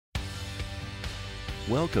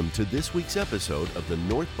Welcome to this week's episode of the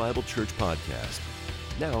North Bible Church Podcast.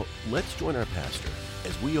 Now, let's join our pastor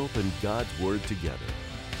as we open God's Word together.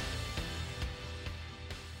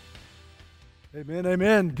 Amen,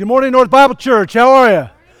 amen. Good morning, North Bible Church. How are you?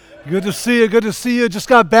 Good to see you. Good to see you. Just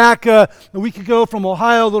got back a week ago from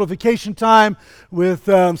Ohio, a little vacation time with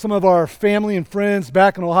some of our family and friends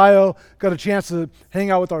back in Ohio. Got a chance to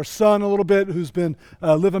hang out with our son a little bit, who's been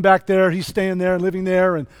living back there. He's staying there and living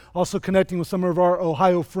there, and also connecting with some of our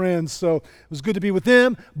Ohio friends. So it was good to be with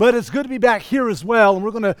them, but it's good to be back here as well. And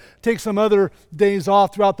we're going to take some other days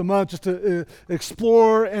off throughout the month just to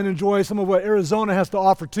explore and enjoy some of what Arizona has to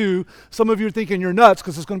offer too. Some of you are thinking you're nuts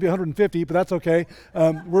because it's going to be 150, but that's okay.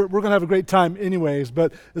 We're going to have a great time anyways,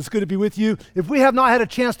 but it's good to be with you. If we have not had a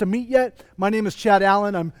chance to meet yet, my name is Chad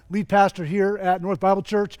Allen. I'm lead pastor here at North Bible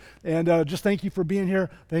Church, and just thank you for being here.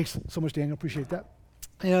 Thanks so much, Daniel. Appreciate that.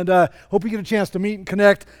 And hope we get a chance to meet and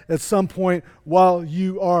connect at some point while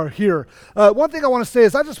you are here. One thing I want to say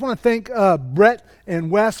is I just want to thank Brett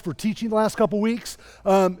and Wes for teaching the last couple weeks.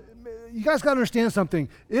 You guys got to understand something.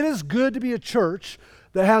 It is good to be a church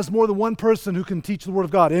that has more than one person who can teach the Word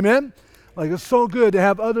of God. Amen? Like, it's so good to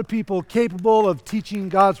have other people capable of teaching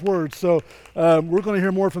God's Word. So we're going to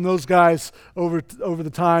hear more from those guys over the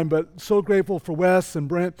time, but so grateful for Wes and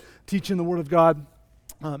Brent teaching the Word of God.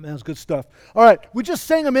 That's good stuff. All right, we just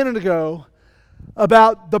sang a minute ago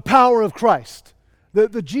about the power of Christ.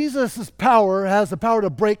 The Jesus' power has the power to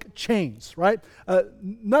break chains, right?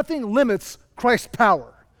 Nothing limits Christ's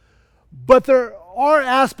power. But there are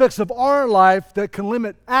aspects of our life that can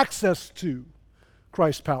limit access to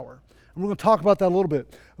Christ's power. And we're going to talk about that a little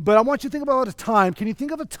bit. But I want you to think about a time. Can you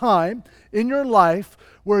think of a time in your life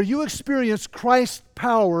where you experienced Christ's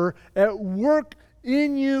power at work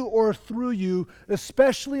in you or through you,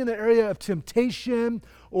 especially in the area of temptation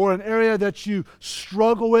or an area that you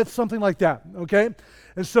struggle with, something like that, okay?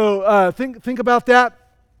 And so think about that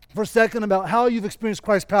for a second, about how you've experienced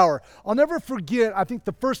Christ's power. I'll never forget, I think,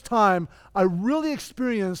 the first time I really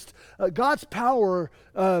experienced God's power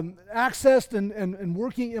accessed and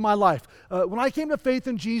working in my life. When I came to faith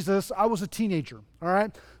in Jesus, I was a teenager, all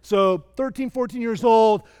right? So 13, 14 years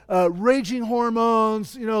old, raging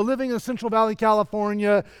hormones, living in Central Valley,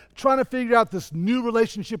 California, trying to figure out this new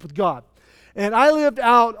relationship with God. And I lived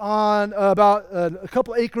out on about a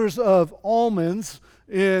couple acres of almonds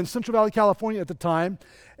in Central Valley, California at the time.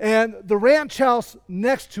 And the ranch house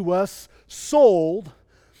next to us sold,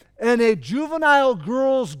 and a juvenile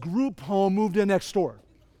girls group home moved in next door.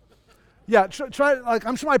 Yeah, I'm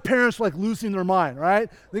sure my parents were losing their mind, right?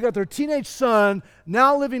 They got their teenage son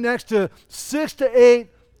now living next to 6 to 8,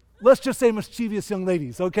 let's just say mischievous young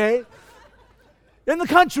ladies, okay? In the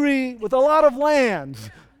country with a lot of land.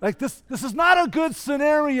 This is not a good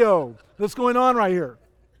scenario that's going on right here.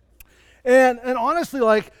 And honestly,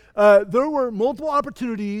 there were multiple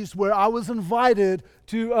opportunities where I was invited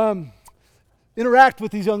to interact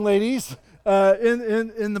with these young ladies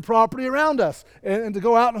in the property around us, and to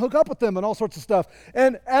go out and hook up with them and all sorts of stuff.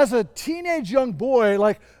 And as a teenage young boy,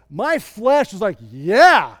 my flesh was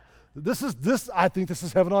yeah, this. I think this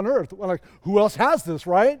is heaven on earth. Who else has this,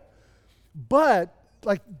 right? But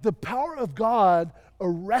the power of God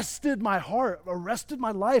arrested my heart, arrested my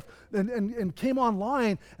life, and came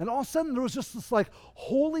online, and all of a sudden there was just this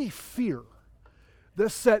holy fear that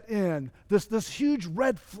set in, this huge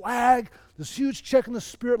red flag, this huge check in the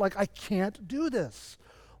spirit, I can't do this.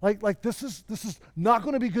 This is not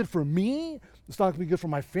going to be good for me, it's not going to be good for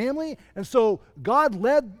my family. And so God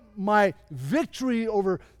led my victory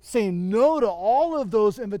over saying no to all of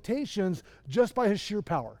those invitations just by his sheer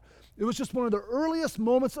power. It was just one of the earliest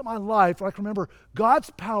moments of my life where I can remember God's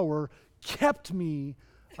power kept me,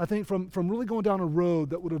 I think, from really going down a road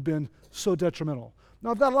that would have been so detrimental. Now,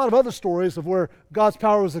 I've got a lot of other stories of where God's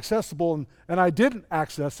power was accessible and I didn't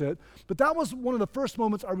access it, but that was one of the first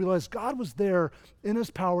moments I realized God was there in his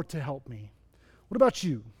power to help me. What about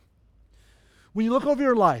you? When you look over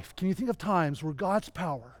your life, can you think of times where God's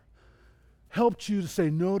power helped you to say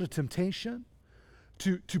no to temptation,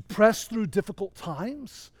 to press through difficult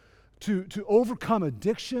times, to overcome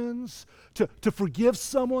addictions, to forgive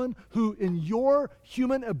someone who in your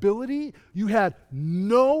human ability you had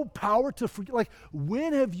no power to forgive?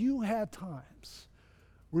 When have you had times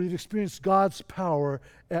where you've experienced God's power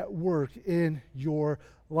at work in your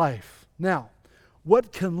life? Now,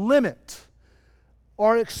 what can limit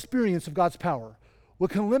our experience of God's power? What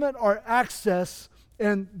can limit our access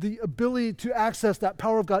and the ability to access that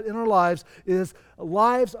power of God in our lives is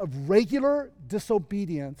lives of regular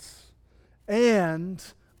disobedience and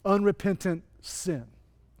unrepentant sin.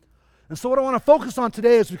 And so what I want to focus on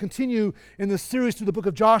today as we continue in this series through the book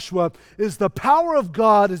of Joshua is the power of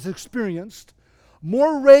God is experienced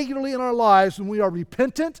more regularly in our lives when we are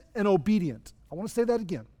repentant and obedient. I want to say that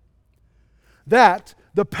again. That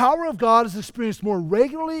the power of God is experienced more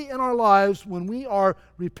regularly in our lives when we are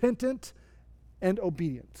repentant and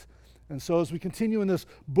obedient. And so as we continue in this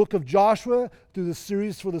book of Joshua through this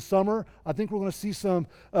series for the summer, I think we're going to see some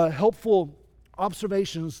helpful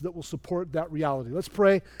observations that will support that reality. Let's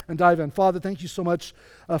pray and dive in. Father, thank you so much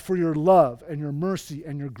for your love and your mercy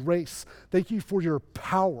and your grace. Thank you for your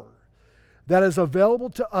power that is available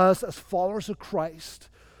to us as followers of Christ,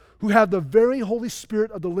 who have the very Holy Spirit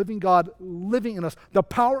of the living God living in us, the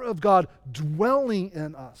power of God dwelling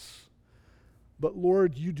in us. But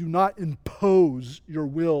Lord, you do not impose your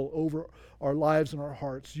will over our lives and our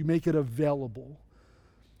hearts. You make it available.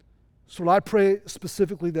 So Lord, I pray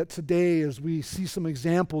specifically that today, as we see some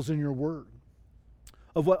examples in your word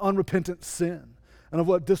of what unrepentant sin and of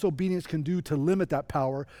what disobedience can do to limit that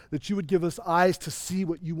power, that you would give us eyes to see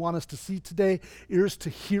what you want us to see today, ears to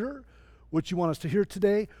hear what you want us to hear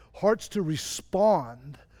today, hearts to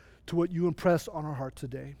respond to what you impress on our heart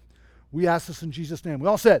today. We ask this in Jesus' name. We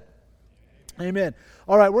all said, amen.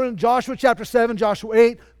 All right, we're in Joshua chapter 7, Joshua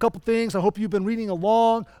 8. A couple things. I hope you've been reading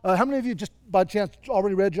along. How many of you just by chance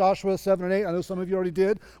already read Joshua 7 and 8? I know some of you already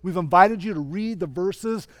did. We've invited you to read the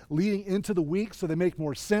verses leading into the week so they make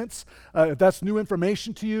more sense. If that's new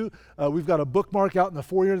information to you, we've got a bookmark out in the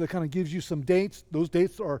foyer that kind of gives you some dates. Those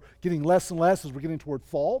dates are getting less and less as we're getting toward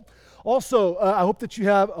fall. Also, I hope that you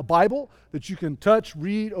have a Bible that you can touch,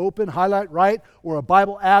 read, open, highlight, write, or a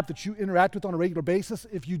Bible app that you interact with on a regular basis.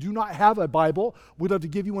 If you do not have a Bible, we'd love to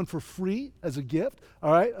give you one for free as a gift.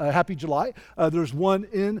 All right, happy July. There's one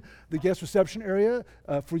in the guest reception area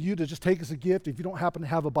for you to just take as a gift if you don't happen to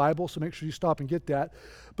have a Bible, so make sure you stop and get that.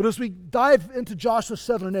 But as we dive into Joshua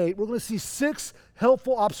 7 and 8, we're going to see 6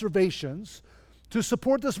 helpful observations to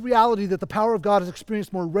support this reality that the power of God is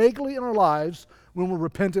experienced more regularly in our lives when we're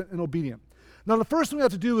repentant and obedient. Now, the first thing we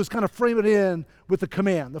have to do is kind of frame it in with a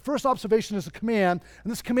command. The first observation is a command,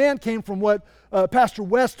 and this command came from what Pastor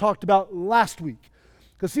West talked about last week.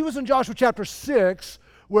 Because he was in Joshua chapter 6,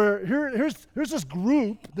 where here's this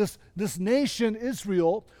group, this nation,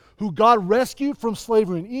 Israel, who God rescued from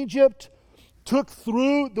slavery in Egypt, took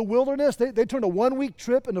through the wilderness. They turned a 1-week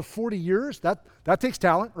trip into 40 years. That takes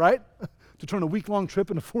talent, right? To turn a week-long trip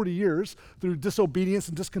into 40 years through disobedience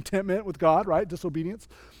and discontentment with God, right? Disobedience.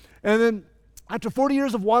 And then after 40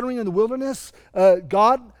 years of wandering in the wilderness,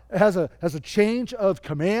 God has a change of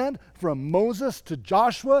command from Moses to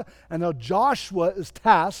Joshua, and now Joshua is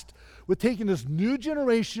tasked with taking this new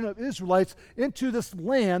generation of Israelites into this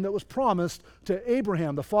land that was promised to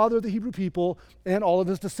Abraham, the father of the Hebrew people, and all of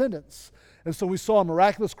his descendants. And so we saw a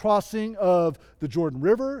miraculous crossing of the Jordan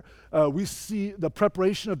River. We see the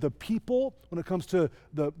preparation of the people when it comes to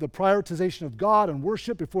the prioritization of God and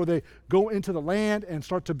worship before they go into the land and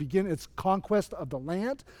start to begin its conquest of the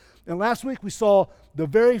land. And last week we saw the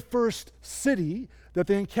very first city that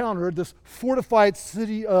they encountered, this fortified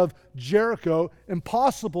city of Jericho,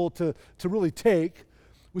 impossible to really take.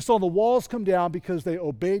 We saw the walls come down because they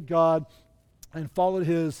obeyed God and followed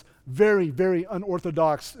his very, very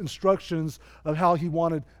unorthodox instructions of how he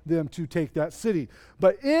wanted them to take that city.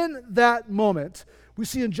 But in that moment, we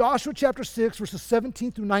see in Joshua chapter 6, verses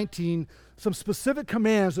 17 through 19, some specific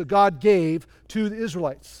commands that God gave to the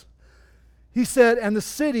Israelites. He said, "And the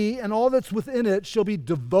city and all that's within it shall be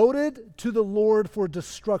devoted to the Lord for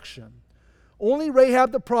destruction. Only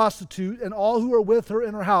Rahab the prostitute and all who are with her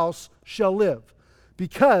in her house shall live,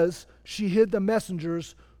 because she hid the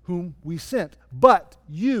messengers whom we sent. But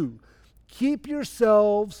you keep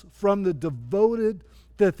yourselves from the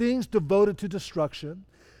things devoted to destruction,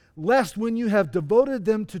 lest when you have devoted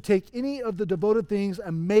them to take any of the devoted things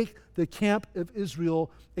and make the camp of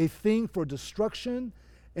Israel a thing for destruction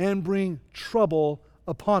and bring trouble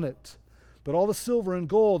upon it. But all the silver and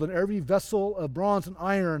gold and every vessel of bronze and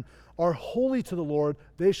iron are holy to the Lord.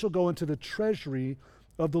 They shall go into the treasury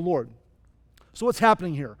of the Lord." So what's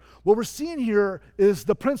happening here? What we're seeing here is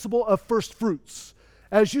the principle of first fruits.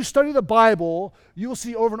 As you study the Bible, you will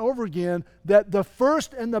see over and over again that the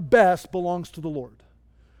first and the best belongs to the Lord.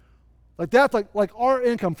 Like that's like our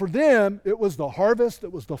income. For them, it was the harvest,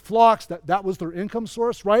 it was the flocks, that was their income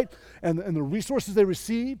source, right? And the resources they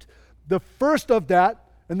received. The first of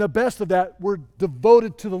that and the best of that were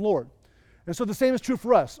devoted to the Lord. And so the same is true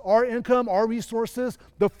for us. Our income, our resources,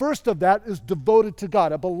 the first of that is devoted to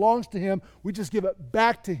God. It belongs to him. We just give it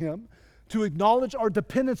back to him to acknowledge our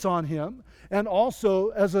dependence on him and also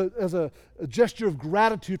as a gesture of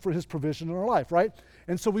gratitude for his provision in our life, right?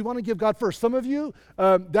 And so we want to give God first. Some of you,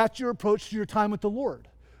 that's your approach to your time with the Lord.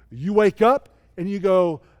 You wake up and you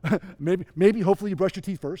go, maybe hopefully you brush your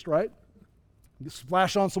teeth first, right? You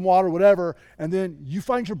splash on some water, whatever, and then you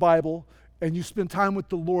find your Bible and you spend time with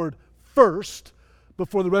the Lord first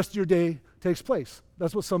before the rest of your day takes place.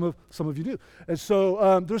 That's what some of you do. And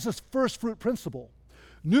so there's this first fruit principle.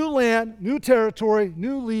 New land, new territory,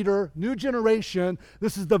 new leader, new generation.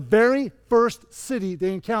 This is the very first city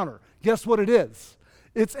they encounter. Guess what it is?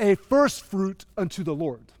 It's a first fruit unto the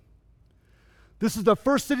Lord. This is the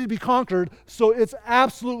first city to be conquered, so it's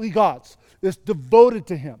absolutely God's. It's devoted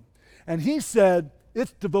to him. And he said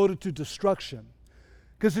it's devoted to destruction.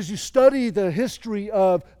 Because as you study the history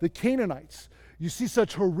of the Canaanites, you see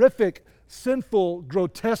such horrific, sinful,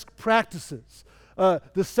 grotesque practices.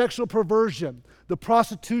 The sexual perversion, the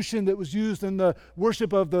prostitution that was used in the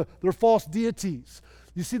worship of their false deities.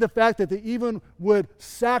 You see the fact that they even would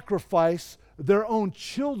sacrifice their own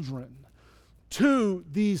children to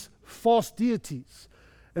these false deities.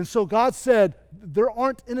 And so God said, there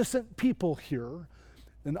aren't innocent people here,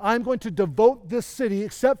 and I'm going to devote this city,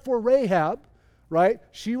 except for Rahab, right?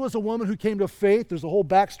 She was a woman who came to faith. There's a whole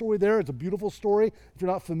backstory there. It's a beautiful story. If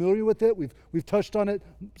you're not familiar with it, we've touched on it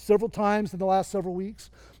several times in the last several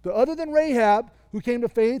weeks. But other than Rahab, who came to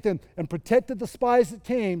faith and protected the spies that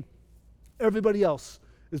came, everybody else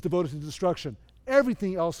is devoted to destruction.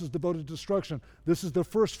 Everything else is devoted to destruction. This is the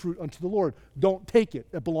first fruit unto the Lord. Don't take it.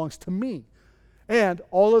 It belongs to me. And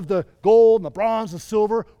all of the gold and the bronze and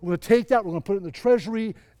silver, we're going to take that, we're going to put it in the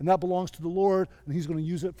treasury, and that belongs to the Lord, and he's going to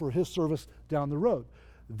use it for his service down the road.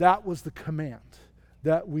 That was the command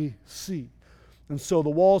that we see. And so the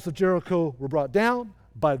walls of Jericho were brought down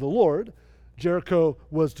by the Lord. Jericho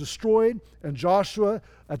was destroyed, and Joshua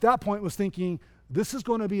at that point was thinking, this is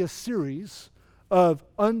going to be a series of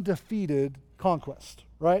undefeated conquest,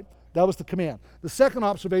 right? That was the command. The second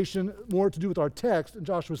observation, more to do with our text in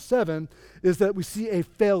Joshua 7, is that we see a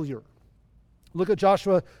failure. Look at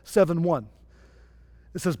Joshua 7:1.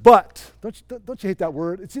 It says, but, don't you hate that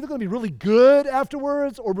word? It's either going to be really good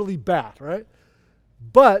afterwards or really bad, right?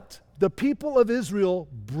 But the people of Israel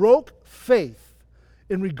broke faith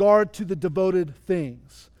in regard to the devoted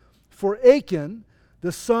things. For Achan,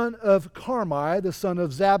 the son of Carmi, the son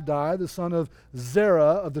of Zabdi, the son of Zerah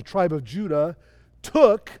of the tribe of Judah,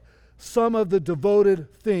 took some of the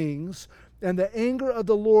devoted things, and the anger of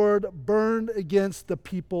the Lord burned against the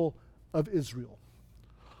people of Israel.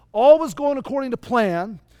 All was going according to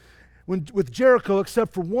plan with Jericho,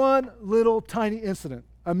 except for one little tiny incident.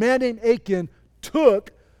 A man named Achan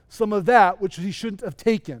took some of that which he shouldn't have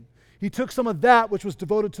taken. He took some of that which was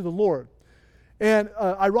devoted to the Lord. And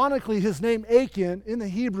ironically, his name Achan in the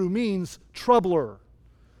Hebrew means troubler.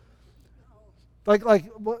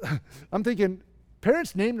 I'm thinking,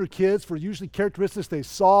 parents name their kids for usually characteristics they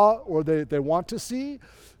saw or they want to see.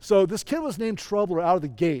 So this kid was named Troubler out of the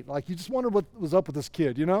gate. Like, you just wondered what was up with this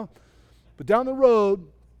kid, you know? But down the road,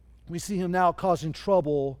 we see him now causing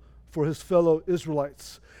trouble for his fellow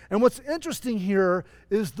Israelites. And what's interesting here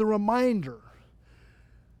is the reminder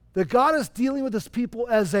that God is dealing with his people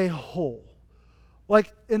as a whole.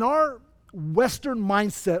 Like, in our Western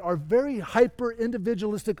mindset, our very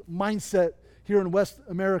hyper-individualistic mindset here in West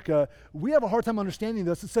America, we have a hard time understanding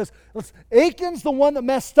this. It says, Achan's the one that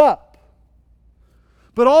messed up,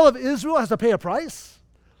 but all of Israel has to pay a price?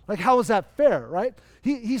 Like, how is that fair, right?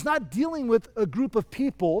 He's not dealing with a group of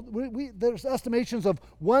people. There's estimations of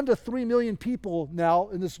 1 to 3 million people now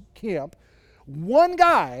in this camp. One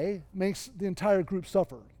guy makes the entire group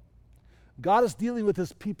suffer. God is dealing with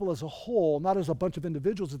his people as a whole, not as a bunch of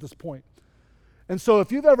individuals at this point. And so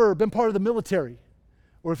if you've ever been part of the military,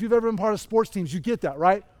 or if you've ever been part of sports teams, you get that,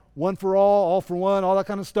 right? One for all for one, all that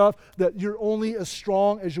kind of stuff, that you're only as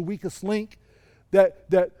strong as your weakest link,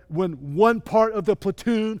 that when one part of the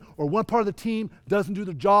platoon or one part of the team doesn't do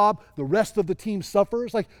the job, the rest of the team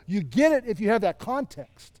suffers. Like, you get it if you have that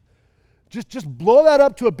context. Just blow that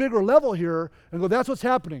up to a bigger level here and go, that's what's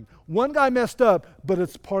happening. One guy messed up, but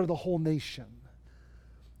it's part of the whole nation.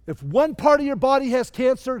 If one part of your body has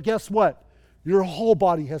cancer, guess what? Your whole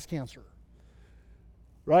body has cancer.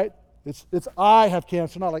 Right? It's I have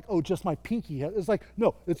cancer, not like, oh, just my pinky has. It's like,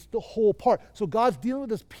 no, it's the whole part. So God's dealing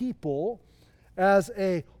with his people as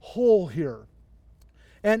a whole here.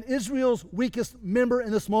 And Israel's weakest member in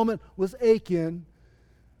this moment was Achan,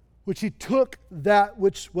 which he took that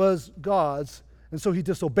which was God's. And so he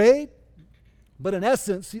disobeyed, but in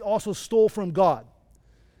essence, he also stole from God.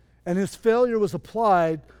 And his failure was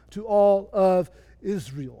applied to all of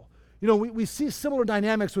Israel. We see similar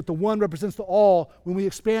dynamics with the one represents the all when we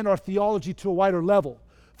expand our theology to a wider level.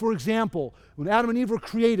 For example, when Adam and Eve were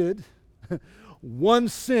created, one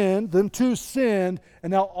sinned, then two sinned, and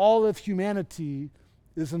now all of humanity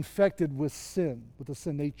is infected with sin, with the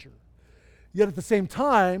sin nature. Yet at the same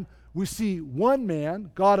time, we see one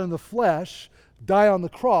man, God in the flesh, die on the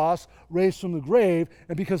cross, raised from the grave,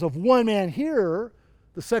 and because of one man here,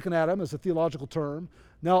 the second Adam is a theological term,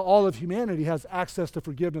 now all of humanity has access to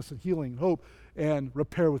forgiveness and healing and hope and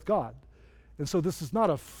repair with God. And so this is not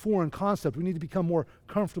a foreign concept. We need to become more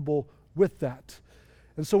comfortable with that.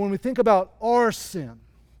 And so when we think about our sin,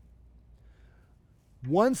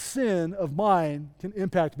 one sin of mine can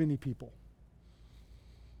impact many people.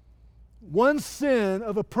 One sin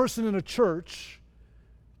of a person in a church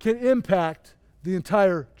can impact the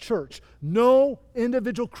entire church. No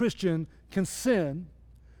individual Christian can sin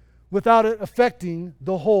without it affecting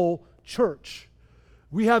the whole church.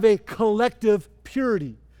 We have a collective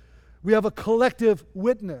purity. We have a collective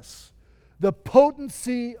witness. The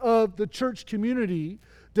potency of the church community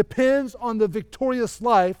depends on the victorious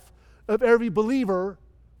life of every believer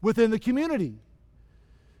within the community.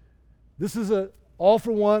 This is a all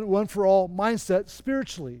for one, one for all mindset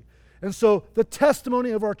spiritually. And so the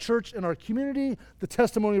testimony of our church and our community, the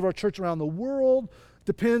testimony of our church around the world,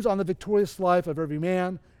 depends on the victorious life of every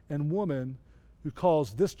man and woman who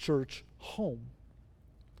calls this church home.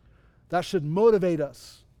 That should motivate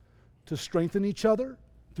us to strengthen each other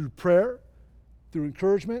through prayer, through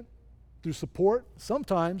encouragement, through support,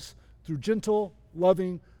 sometimes through gentle,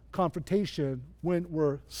 loving confrontation when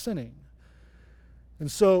we're sinning.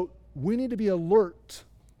 And so we need to be alert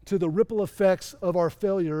to the ripple effects of our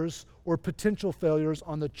failures or potential failures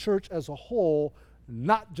on the church as a whole,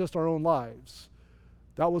 not just our own lives.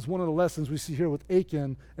 That was one of the lessons we see here with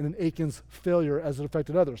Achan and then Achan's failure as it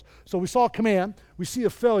affected others. So we saw a command, we see a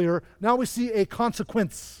failure, now we see a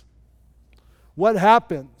consequence. What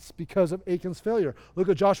happens because of Achan's failure? Look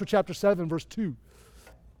at Joshua chapter 7, verse 2.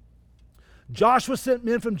 Joshua sent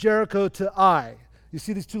men from Jericho to Ai. You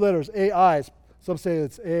see these two letters, A-I. Some say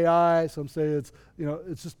it's A-I, some say it's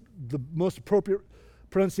just the most appropriate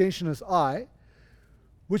pronunciation is I,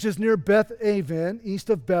 which is near Beth Aven, east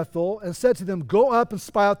of Bethel, and said to them, go up and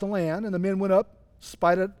spy out the land. And the men went up,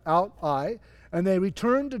 spied it out Ai, and they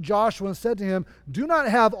returned to Joshua and said to him, do not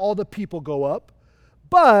have all the people go up,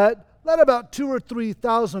 but let about 2,000 or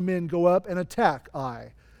 3,000 men go up and attack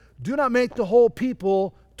Ai. Do not make the whole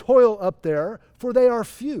people toil up there, for they are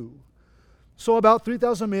few. So about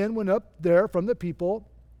 3,000 men went up there from the people,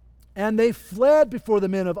 and they fled before the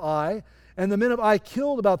men of Ai, and the men of Ai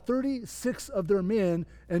killed about 36 of their men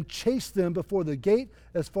and chased them before the gate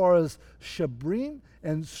as far as Shebrim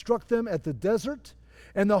and struck them at the desert.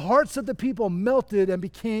 And the hearts of the people melted and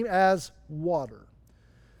became as water.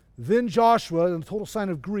 Then Joshua, in a total sign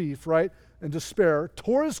of grief, right, and despair,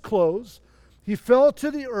 tore his clothes. He fell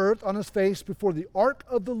to the earth on his face before the ark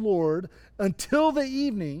of the Lord until the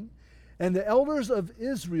evening. And the elders of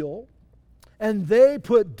Israel, and they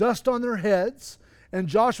put dust on their heads. And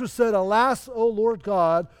Joshua said, alas, O Lord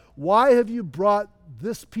God, why have you brought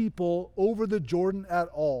this people over the Jordan at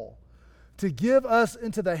all? To give us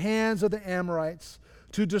into the hands of the Amorites,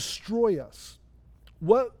 to destroy us.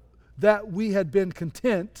 What that we had been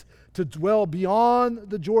content to dwell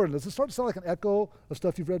beyond the Jordan. Does it start to sound like an echo of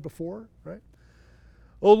stuff you've read before, right?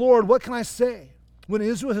 O Lord, what can I say? When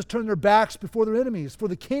Israel has turned their backs before their enemies, for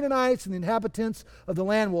the Canaanites and the inhabitants of the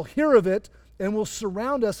land will hear of it and will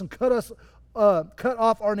surround us and cut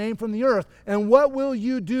off our name from the earth. And what will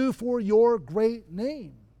you do for your great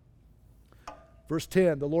name? Verse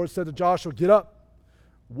 10, the Lord said to Joshua, get up.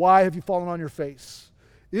 Why have you fallen on your face?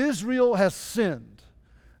 Israel has sinned.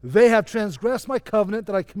 They have transgressed my covenant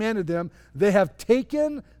that I commanded them. They have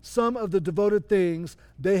taken some of the devoted things.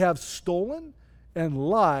 They have stolen and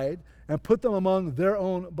lied and put them among their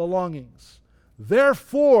own belongings.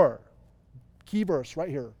 Therefore, key verse right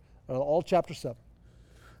here, all chapter 7.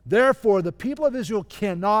 Therefore, the people of Israel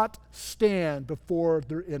cannot stand before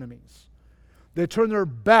their enemies. They turn their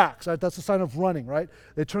backs, right? That's a sign of running, right?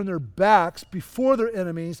 They turn their backs before their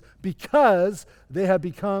enemies because they have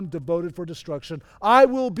become devoted for destruction. I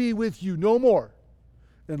will be with you no more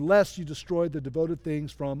unless you destroy the devoted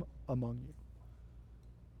things from among you.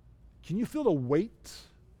 Can you feel the weight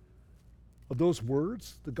of those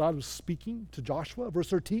words that God was speaking to Joshua? Verse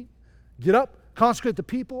 13, get up, consecrate the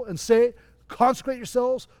people, and say, consecrate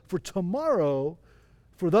yourselves, for tomorrow,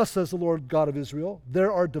 for thus says the Lord God of Israel,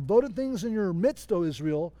 there are devoted things in your midst, O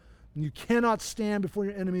Israel, and you cannot stand before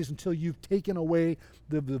your enemies until you've taken away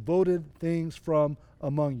the devoted things from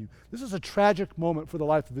among you. This is a tragic moment for the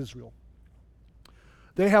life of Israel.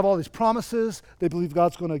 They have all these promises. They believe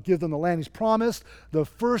God's going to give them the land He's promised. The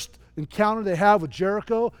first encounter they have with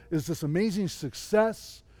Jericho is this amazing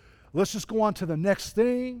success. Let's just go on to the next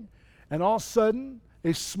thing. And all of a sudden,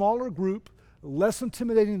 a smaller group, less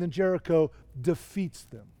intimidating than Jericho, defeats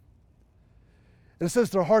them. And it says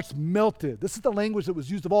their hearts melted. This is the language that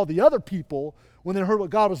was used of all the other people when they heard what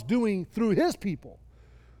God was doing through His people.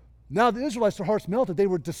 Now the Israelites, their hearts melted. They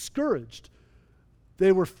were discouraged.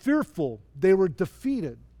 They were fearful. They were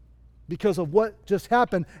defeated because of what just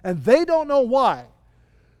happened, and they don't know why.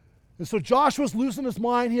 And so Joshua's losing his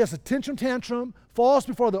mind. He has a tantrum, falls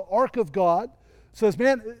before the ark of God, says,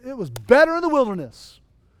 man, it was better in the wilderness.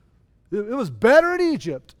 It was better in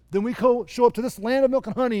Egypt than we show up to this land of milk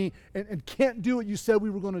and honey and can't do what you said we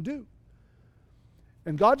were going to do.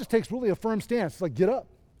 And God just takes really a firm stance. It's like, get up.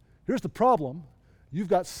 Here's the problem. You've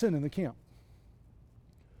got sin in the camp.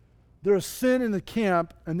 There is sin in the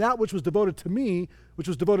camp, and that which was devoted to me, which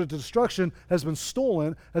was devoted to destruction, has been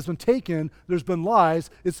stolen, has been taken. There's been lies.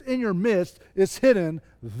 It's in your midst. It's hidden.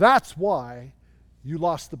 That's why you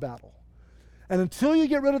lost the battle. And until you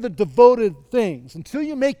get rid of the devoted things, until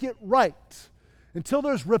you make it right, until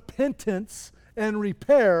there's repentance and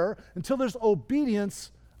repair, until there's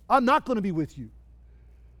obedience, I'm not going to be with you.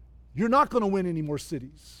 You're not going to win any more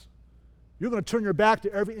cities. You're going to turn your back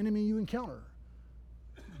to every enemy you encounter.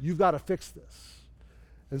 You've got to fix this.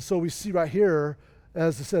 And so we see right here,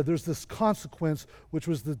 as I said, there's this consequence, which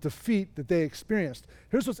was the defeat that they experienced.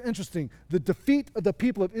 Here's what's interesting. The defeat of the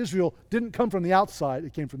people of Israel didn't come from the outside.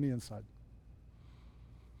 It came from the inside.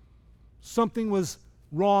 Something was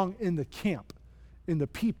wrong in the camp, in the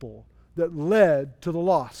people, that led to the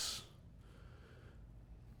loss.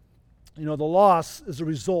 You know, the loss is a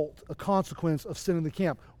result, a consequence of sin in the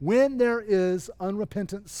camp. When there is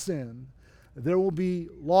unrepentant sin, there will be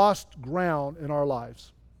lost ground in our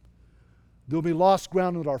lives. There will be lost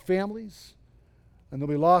ground in our families, and there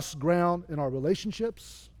will be lost ground in our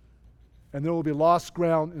relationships, and there will be lost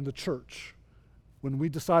ground in the church when we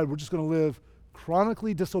decide we're just going to live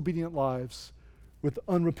chronically disobedient lives with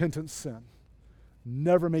unrepentant sin,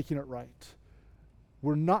 never making it right.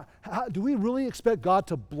 Do we really expect God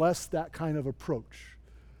to bless that kind of approach?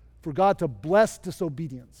 For God to bless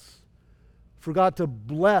disobedience? For God to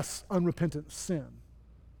bless unrepentant sin?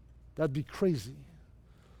 That'd be crazy.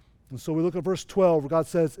 And so we look at verse 12 where God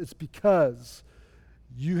says, it's because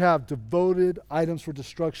you have devoted items for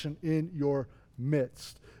destruction in your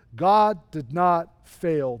midst. God did not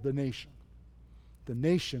fail the nation. The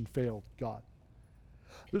nation failed God.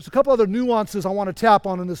 There's a couple other nuances I want to tap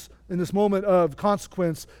on in this moment of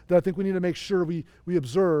consequence that I think we need to make sure we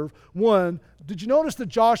observe. One, did you notice that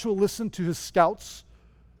Joshua listened to his scouts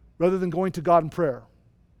rather than going to God in prayer?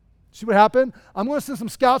 See what happened? I'm going to send some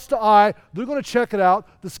scouts to Ai. They're going to check it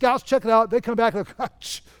out. The scouts check it out. They come back like,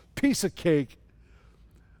 piece of cake.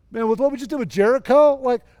 Man, with what we just did with Jericho,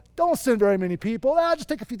 like, don't send very many people. Just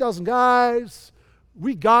take a few thousand guys.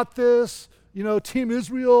 We got this. You know, Team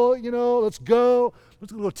Israel, let's go.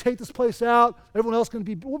 Let's go take this place out. Everyone else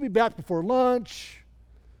we'll be back before lunch.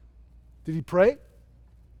 Did he pray?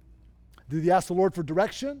 Did he ask the Lord for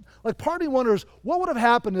direction? Like, part of me wonders, what would have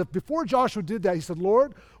happened if before Joshua did that, he said,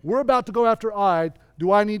 Lord, we're about to go after Ai.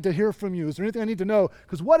 Do I need to hear from you? Is there anything I need to know?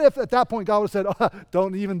 Because what if at that point God would have said,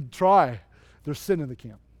 don't even try. There's sin in the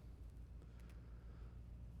camp.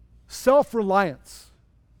 Self-reliance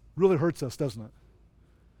really hurts us, doesn't it?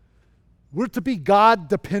 We're to be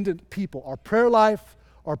God-dependent people. Our prayer life,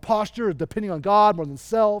 our posture is depending on God more than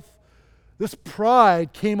self. This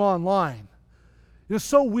pride came online. It's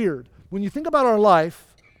so weird. When you think about our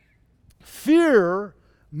life, fear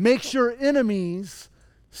makes your enemies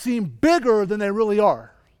seem bigger than they really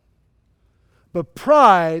are. But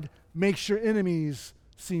pride makes your enemies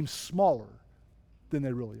seem smaller than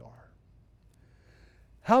they really are.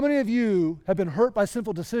 How many of you have been hurt by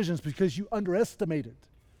sinful decisions because you underestimated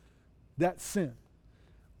that sin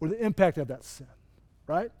or the impact of that sin,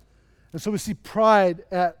 right? And so we see pride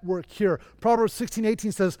at work here. Proverbs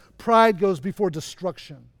 16:18 says, pride goes before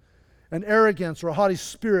destruction, and arrogance or a haughty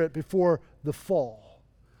spirit before the fall.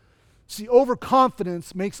 See,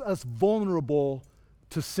 overconfidence makes us vulnerable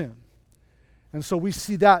to sin. And so we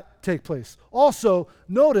see that take place. Also,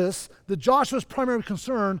 notice that Joshua's primary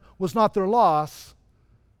concern was not their loss,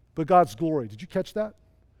 but God's glory. Did you catch that?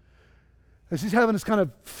 As he's having this kind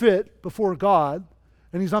of fit before God,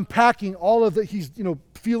 and he's unpacking all of that he's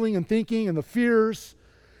feeling and thinking and the fears,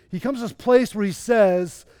 he comes to this place where he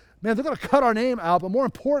says, man, they're going to cut our name out, but more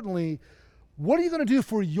importantly, what are you going to do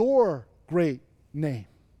for your great name?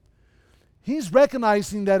 He's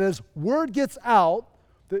recognizing that as word gets out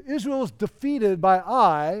that Israel is defeated by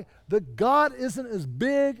Ai, that God isn't as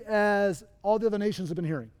big as all the other nations have been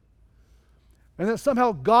hearing. And that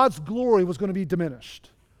somehow God's glory was going to be diminished.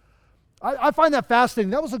 I find that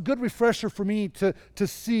fascinating. That was a good refresher for me to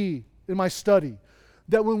see in my study.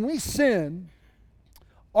 That when we sin,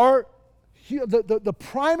 the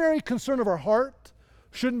primary concern of our heart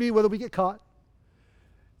shouldn't be whether we get caught.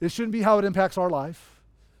 It shouldn't be how it impacts our life.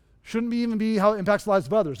 Shouldn't even be how it impacts the lives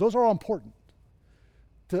of others. Those are all important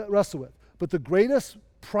to wrestle with. But the greatest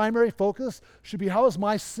primary focus should be, how is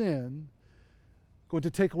my sin going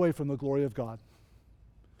to take away from the glory of God?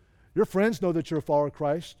 Your friends know that you're a follower of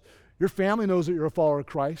Christ. Your family knows that you're a follower of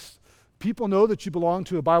Christ. People know that you belong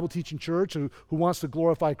to a Bible-teaching church who wants to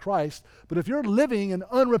glorify Christ. But if you're living in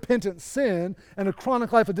unrepentant sin and a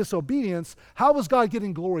chronic life of disobedience, how is God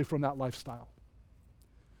getting glory from that lifestyle?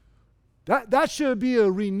 That should be a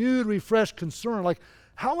renewed, refreshed concern. Like,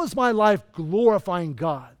 how is my life glorifying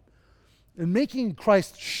God and making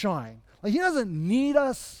Christ shine? Like, he doesn't need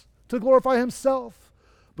us to glorify himself.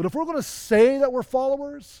 But if we're going to say that we're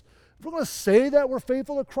followers, if we're going to say that we're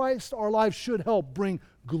faithful to Christ, our lives should help bring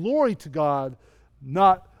glory to God,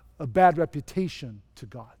 not a bad reputation to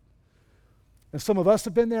God. And some of us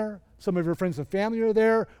have been there. Some of your friends and family are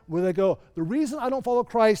there, where they go, the reason I don't follow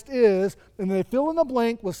Christ is, and they fill in the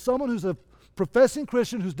blank with someone who's a professing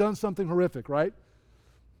Christian who's done something horrific, right?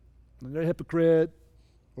 And they're a hypocrite,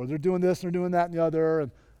 or they're doing this, and they're doing that and the other,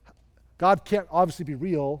 and God can't obviously be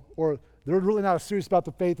real, or they're really not as serious about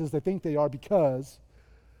the faith as they think they are, because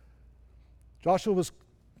Joshua was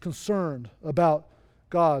concerned about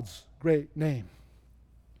God's great name.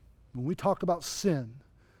 When we talk about sin,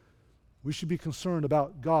 we should be concerned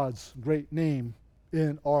about God's great name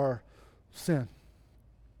in our sin.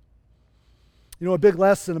 You know, a big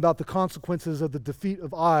lesson about the consequences of the defeat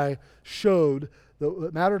of Ai showed that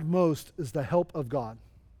what mattered most is the help of God.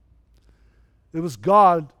 It was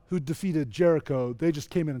God who defeated Jericho. They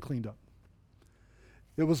just came in and cleaned up.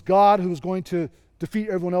 It was God who was going to defeat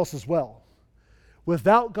everyone else as well.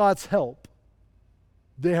 Without God's help,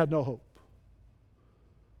 they had no hope.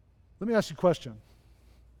 Let me ask you a question.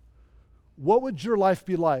 What would your life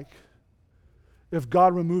be like if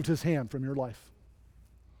God removed his hand from your life?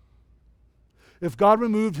 If God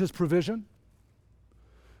removed his provision,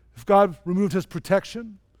 if God removed his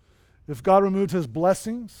protection, if God removed his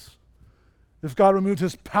blessings, if God removed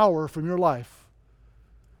his power from your life,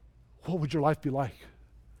 what would your life be like?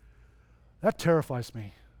 That terrifies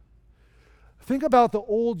me. Think about the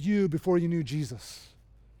old you before you knew Jesus,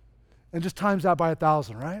 and just times that by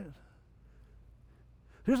 1,000, right?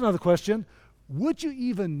 Here's another question. Would you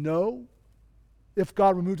even know if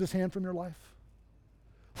God removed his hand from your life?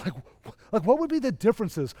 Like what would be the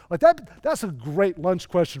differences? Like that's a great lunch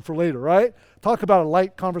question for later, right? Talk about a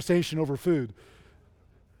light conversation over food.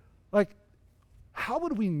 Like, how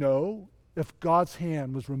would we know if God's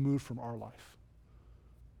hand was removed from our life?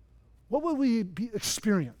 What would we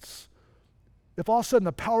experience if all of a sudden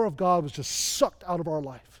the power of God was just sucked out of our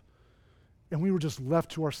life and we were just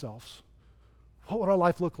left to ourselves? What would our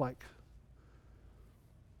life look like?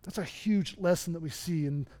 That's a huge lesson that we see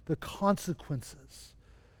in the consequences.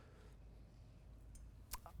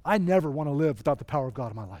 I never want to live without the power of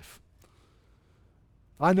God in my life.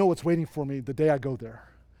 I know what's waiting for me the day I go there.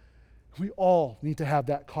 We all need to have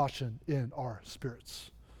that caution in our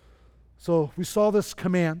spirits. So we saw this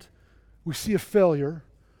command, we see a failure,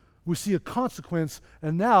 we see a consequence,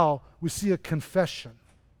 and now we see a confession.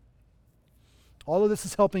 All of this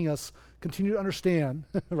is helping us continue to understand,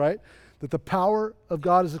 right, that the power of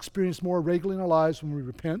God is experienced more regularly in our lives when we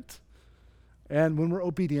repent and when we're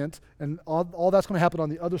obedient, and all that's going to happen on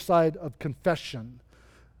the other side of confession.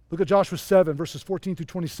 Look at Joshua 7, verses 14 through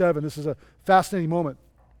 27. This is a fascinating moment.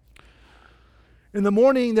 In the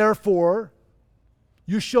morning, therefore,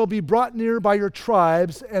 you shall be brought near by your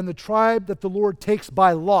tribes, and the tribe that the Lord takes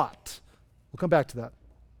by lot, we'll come back to that,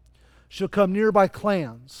 shall come near by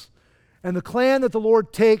clans. And the clan that the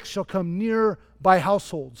Lord takes shall come near by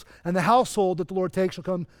households. And the household that the Lord takes shall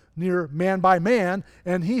come near man by man.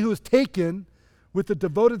 And he who is taken with the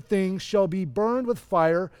devoted things shall be burned with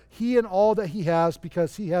fire, he and all that he has,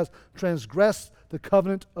 because he has transgressed the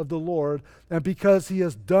covenant of the Lord, and because he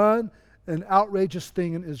has done an outrageous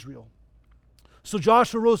thing in Israel. So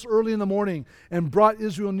Joshua rose early in the morning and brought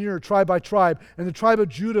Israel near tribe by tribe, and the tribe of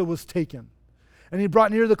Judah was taken. And he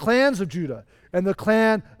brought near the clans of Judah, and the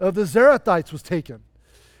clan of the Zerathites was taken.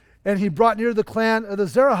 And he brought near the clan of the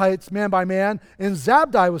Zerahites man by man, and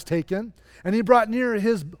Zabdi was taken. And he brought near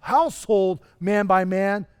his household man by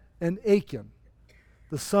man, and Achan,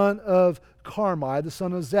 the son of Carmi, the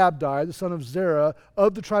son of Zabdi, the son of Zerah,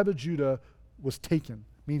 of the tribe of Judah, was taken.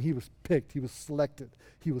 I mean, he was picked, he was selected,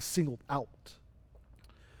 he was singled out.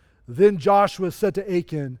 Then Joshua said to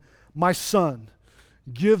Achan, my son,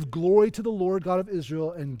 give glory to the Lord God of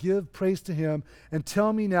Israel and give praise to him, and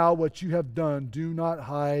tell me now what you have done. Do not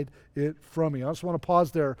hide it from me. I just want to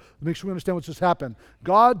pause there to make sure we understand what just happened.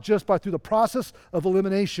 God, just through the process of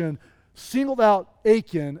elimination, singled out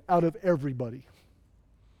Achan out of everybody.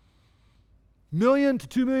 1 million to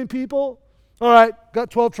 2 million people. All right,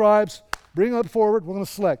 got 12 tribes. Bring them up forward. We're going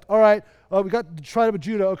to select. All right, we got the tribe of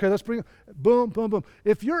Judah. Okay, let's bring, boom, boom, boom.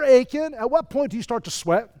 If you're Achan, at what point do you start to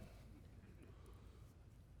sweat?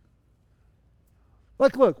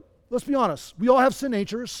 Like, look, let's be honest. We all have sin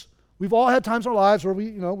natures. We've all had times in our lives where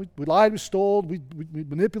we lied, we stole, we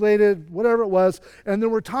manipulated, whatever it was. And there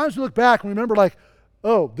were times we look back and remember like,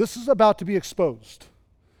 oh, this is about to be exposed.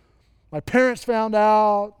 My parents found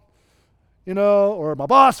out, or my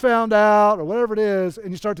boss found out, or whatever it is, and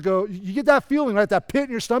you start to go, you get that feeling, right, that pit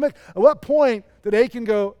in your stomach. At what point did Achan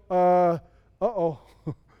go, uh-oh.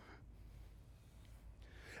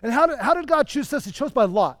 And how did God choose this? He chose by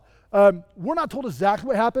lot. We're not told exactly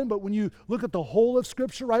what happened, but when you look at the whole of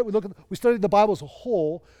Scripture, right, we studied the Bible as a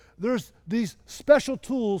whole, there's these special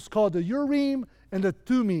tools called the Urim and the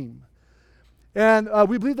Thummim. And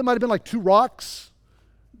we believe there might have been like two rocks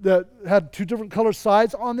that had two different colored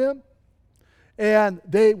sides on them. And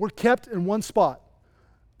they were kept in one spot.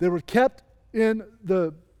 They were kept in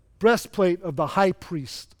the breastplate of the high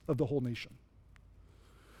priest of the whole nation.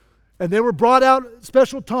 And they were brought out at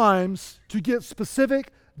special times to get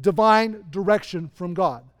specific divine direction from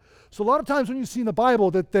God. So a lot of times when you see in the Bible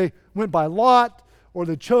that they went by lot, or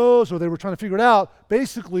they chose, or they were trying to figure it out,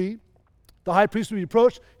 basically the high priest would be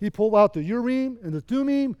approached, he'd pull out the Urim and the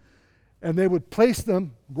Thummim, and they would place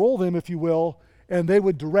them, roll them if you will, and they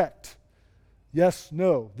would direct. Yes,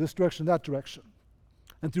 no, this direction, that direction.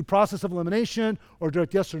 And through process of elimination or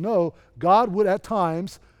direct yes or no, God would at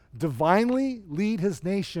times divinely lead his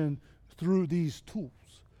nation through these tools,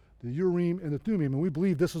 the Urim and the Thummim. And we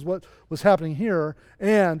believe this is what was happening here,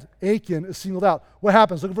 and Achan is singled out. What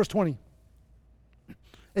happens? Look at verse 20.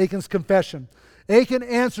 Achan's confession. Achan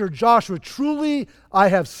answered Joshua, truly I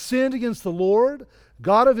have sinned against the Lord,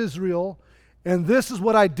 God of Israel, and this is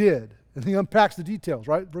what I did. And he unpacks the details,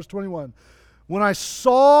 right? Verse 21. When I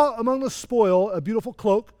saw among the spoil a beautiful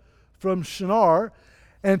cloak from Shinar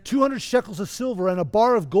and 200 shekels of silver and a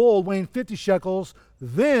bar of gold weighing 50 shekels,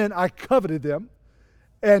 then I coveted them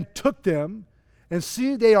and took them, and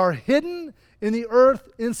see, they are hidden in the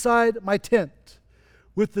earth inside my tent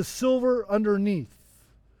with the silver underneath.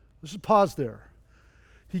 Let's just pause there.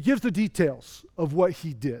 He gives the details of what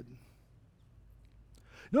he did.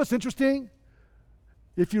 You know what's interesting?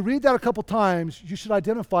 If you read that a couple times, you should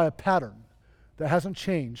identify a pattern that hasn't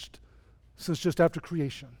changed since just after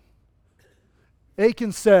creation.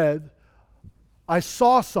 Achan said, I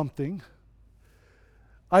saw something,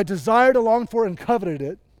 I desired, longed for, and coveted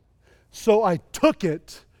it, so I took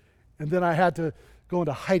it, and then I had to go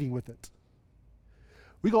into hiding with it.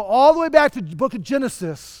 We go all the way back to the book of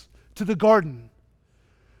Genesis, to the garden.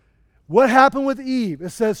 What happened with Eve? It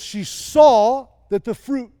says she saw that the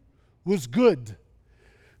fruit was good.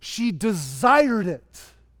 She desired it.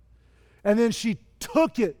 And then she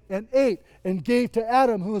took it and ate and gave to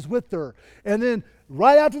Adam who was with her. And then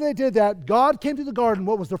right after they did that, God came to the garden.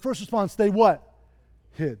 What was their first response? They what?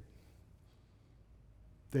 Hid.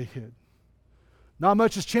 They hid. Not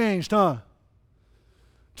much has changed, huh?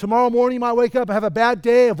 Tomorrow morning you might wake up and have a bad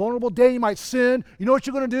day, a vulnerable day. You might sin. You know what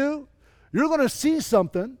you're going to do? You're going to see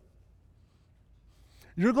something.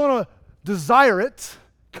 You're going to desire it,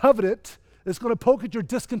 covet it. It's going to poke at your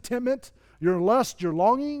discontentment, your lust, your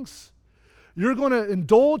longings. You're going to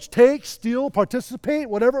indulge, take, steal, participate,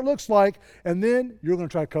 whatever it looks like, and then you're going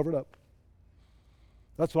to try to cover it up.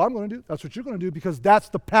 That's what I'm going to do. That's what you're going to do, because that's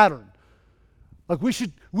the pattern. Like we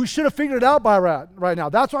should have figured it out by right now.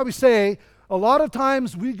 That's why we say a lot of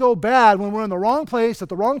times we go bad when we're in the wrong place at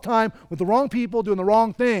the wrong time with the wrong people doing the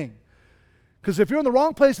wrong thing. Because if you're in the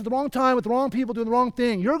wrong place at the wrong time with the wrong people doing the wrong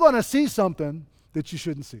thing, you're going to see something that you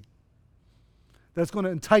shouldn't see. That's going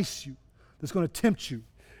to entice you. That's going to tempt you.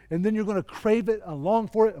 And then you're going to crave it and long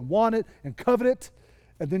for it and want it and covet it.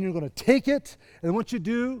 And then you're going to take it. And once you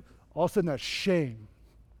do, all of a sudden that's shame.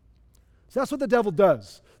 So that's what the devil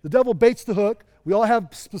does. The devil baits the hook. We all have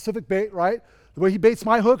specific bait, right? The way he baits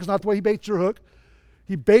my hook is not the way he baits your hook.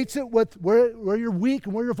 He baits it with where you're weak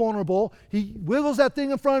and where you're vulnerable. He wiggles that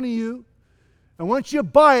thing in front of you. And once you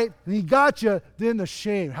bite and he got you, then the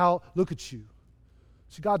shame. How, look at you.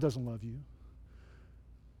 See, God doesn't love you.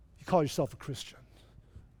 You call yourself a Christian.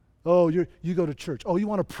 Oh, you go to church. Oh, you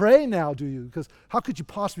want to pray now, do you? Because how could you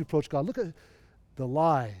possibly approach God? Look at, the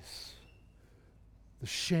lies, the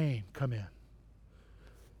shame come in.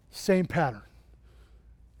 Same pattern.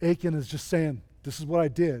 Achan is just saying, this is what I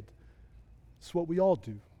did. It's what we all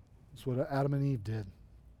do. It's what Adam and Eve did.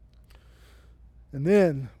 And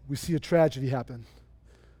then we see a tragedy happen.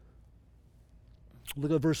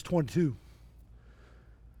 Look at verse 22.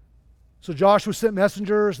 So Joshua sent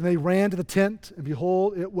messengers, and they ran to the tent, and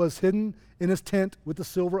behold, it was hidden in his tent with the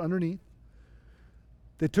silver underneath.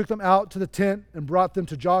 They took them out to the tent and brought them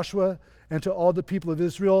to Joshua and to all the people of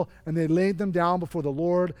Israel, and they laid them down before the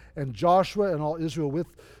Lord. And Joshua and all Israel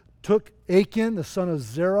took Achan, the son of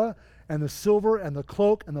Zerah, and the silver and the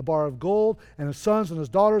cloak and the bar of gold, and his sons and his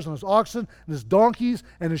daughters and his oxen and his donkeys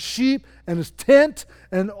and his sheep and his tent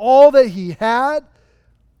and all that he had,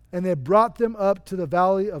 and they brought them up to the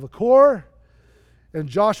valley of Achor. And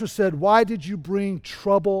Joshua said, why did you bring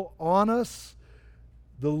trouble on us?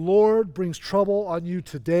 The Lord brings trouble on you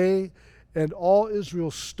today. And all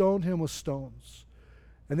Israel stoned him with stones.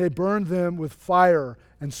 And they burned them with fire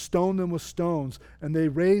and stoned them with stones. And they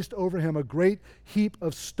raised over him a great heap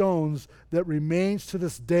of stones that remains to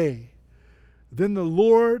this day. Then the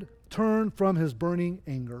Lord turned from his burning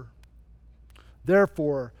anger.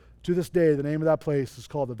 Therefore, to this day, the name of that place is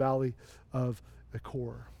called the Valley of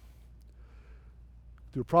Achor.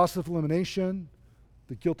 Through a process of elimination,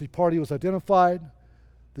 the guilty party was identified.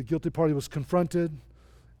 The guilty party was confronted.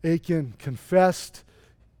 Achan confessed.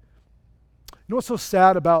 You know what's so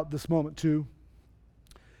sad about this moment, too?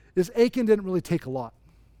 Is Achan didn't really take a lot.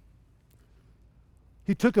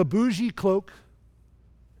 He took a bougie cloak.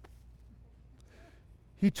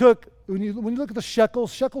 He took, when you look at the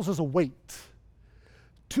shekels is a weight.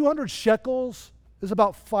 200 shekels is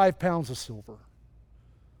about 5 pounds of silver.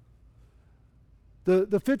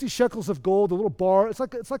 The 50 shekels of gold, the little bar, it's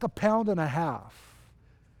like a pound and a half.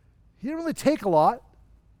 He didn't really take a lot,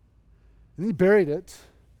 and he buried it,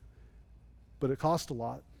 but it cost a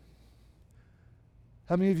lot.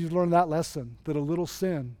 How many of you have learned that lesson, that a little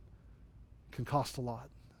sin can cost a lot?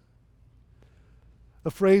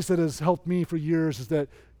 A phrase that has helped me for years is that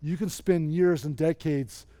you can spend years and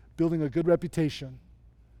decades building a good reputation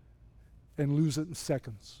and lose it in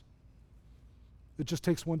seconds. It just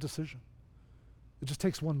takes one decision. It just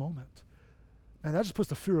takes one moment. And that just puts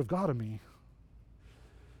the fear of God in me.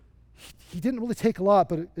 He didn't really take a lot,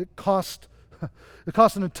 but it cost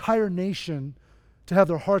an entire nation to have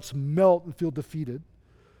their hearts melt and feel defeated.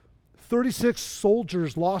 36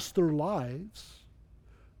 soldiers lost their lives.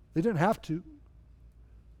 They didn't have to.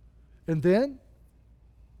 And then,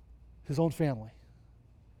 his own family.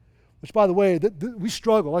 Which, by the way, we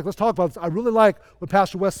struggle. Let's talk about this. I really like what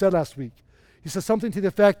Pastor West said last week. He said something to the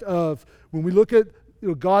effect of, when we look at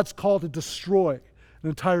God's call to destroy an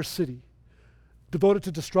entire city, devoted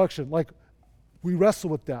to destruction, we wrestle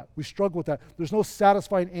with that. We struggle with that. There's no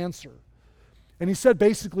satisfying answer. And he said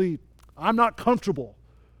basically, I'm not comfortable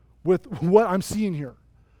with what I'm seeing here,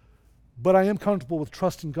 but I am comfortable with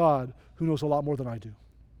trusting God, who knows a lot more than I do.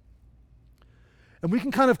 And we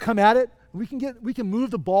can kind of come at it. We can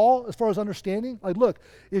move the ball as far as understanding. Look,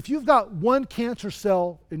 if you've got one cancer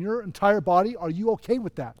cell in your entire body, are you okay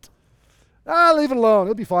with that? Leave it alone.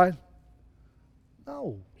 It'll be fine.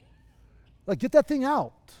 No. Get that thing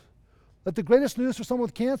out. The greatest news for someone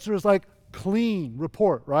with cancer is clean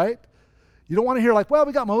report, right? You don't want to hear well,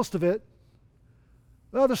 we got most of it.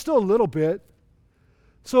 Well, there's still a little bit.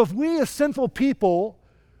 So if we as sinful people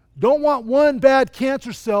don't want one bad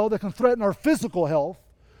cancer cell that can threaten our physical health,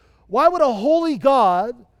 why would a holy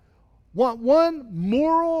God want one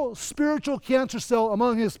moral, spiritual cancer cell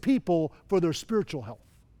among his people for their spiritual health?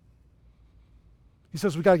 He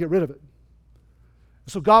says we got to get rid of it.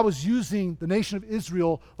 So God was using the nation of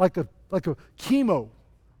Israel like a chemo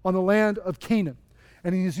on the land of Canaan.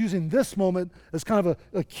 And he's using this moment as kind of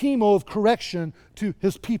a chemo of correction to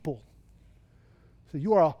his people. So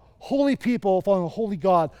you are a holy people following a holy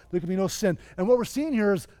God. There can be no sin. And what we're seeing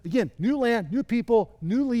here is, again, new land, new people,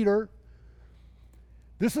 new leader.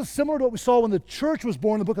 This is similar to what we saw when the church was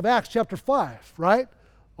born in the book of Acts chapter 5, right?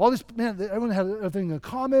 All these, everyone had everything in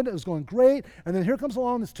common. It was going great. And then here comes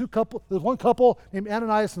along there's one couple named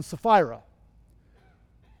Ananias and Sapphira.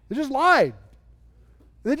 They just lied.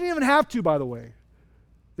 They didn't even have to, by the way.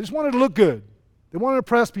 They just wanted to look good. They wanted to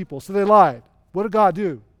impress people, so they lied. What did God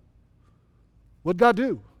do? What did God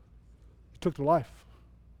do? He took their life.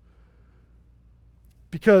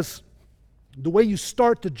 Because the way you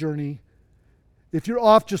start the journey, if you're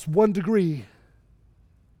off just 1 degree,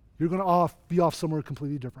 you're going to be off somewhere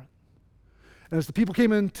completely different. And as the people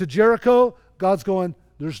came into Jericho, God's going,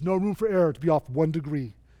 there's no room for error to be off 1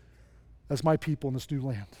 degree as my people in this new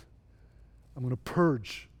land. I'm going to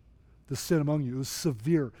purge the sin among you. It was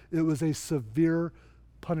severe. It was a severe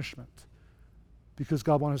punishment because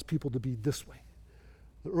God wanted his people to be this way.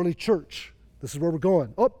 The early church, this is where we're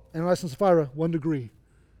going. Oh, Ananias and Sapphira, 1 degree.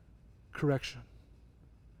 Correction.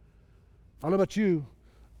 I don't know about you.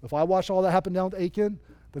 If I watched all that happen down with Achan,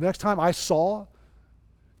 the next time I saw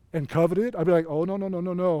and coveted, I'd be like, oh,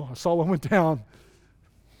 no. I saw what went down.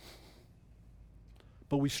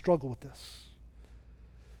 But we struggle with this.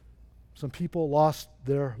 Some people lost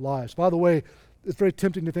their lives. By the way, it's very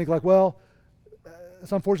tempting to think like, well,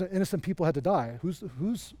 it's unfortunate innocent people had to die.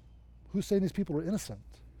 Who's saying these people are innocent?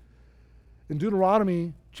 In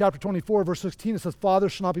Deuteronomy chapter 24, verse 16, it says,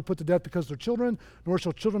 fathers shall not be put to death because of their children, nor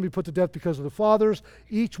shall children be put to death because of their fathers.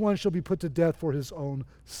 Each one shall be put to death for his own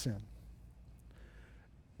sin.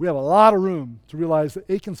 We have a lot of room to realize that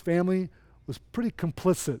Achan's family was pretty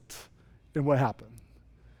complicit in what happened.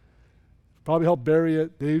 Probably helped bury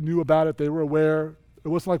it. They knew about it. They were aware. It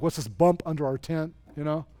wasn't like, what's this bump under our tent, you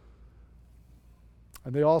know?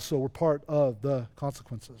 And they also were part of the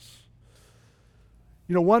consequences.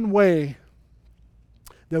 You know, one way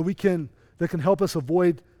that can help us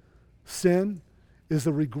avoid sin is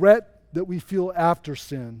the regret that we feel after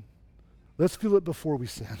sin. Let's feel it before we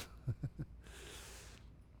sin.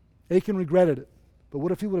 Achan regretted it, but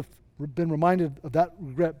what if he would have been reminded of that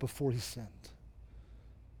regret before he sinned?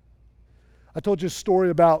 I told you a story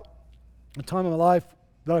about a time in my life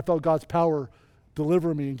that I felt God's power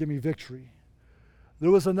deliver me and give me victory.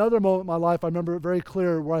 There was another moment in my life, I remember it very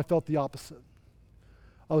clear, where I felt the opposite.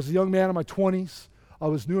 I was a young man in my 20s. I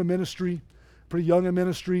was new in ministry, pretty young in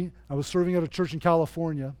ministry. I was serving at a church in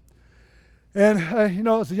California. And,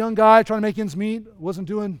 as a young guy trying to make ends meet, wasn't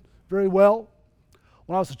doing very well.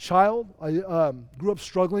 When I was a child, I grew up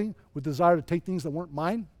struggling with the desire to take things that weren't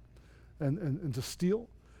mine and to steal.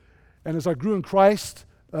 And as I grew in Christ,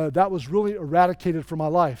 that was really eradicated from my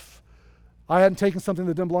life. I hadn't taken something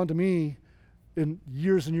that didn't belong to me in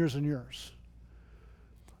years and years and years.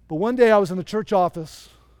 But one day I was in the church office,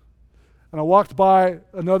 and I walked by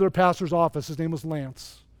another pastor's office. His name was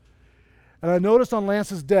Lance. And I noticed on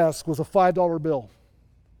Lance's desk was a $5 bill.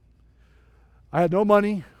 I had no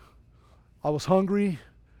money. I was hungry.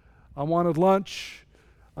 I wanted lunch.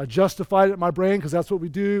 I justified it in my brain because that's what we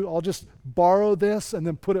do. I'll just borrow this and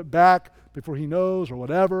then put it back before he knows or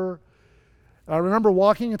whatever. And I remember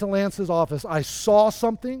walking into Lance's office. I saw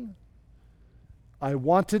something. I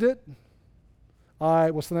wanted it.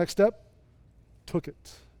 What's the next step? Took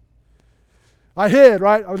it. I hid,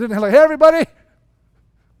 right? I didn't like, hey, everybody.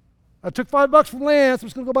 I took $5 from Lance. I'm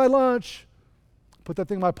just going to go buy lunch. Put that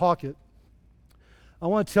thing in my pocket. I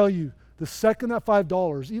want to tell you, the second that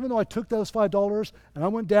 $5, even though I took those $5 and I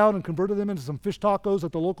went down and converted them into some fish tacos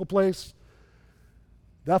at the local place,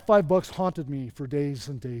 that $5 haunted me for days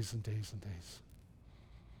and days and days and days.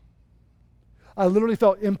 I literally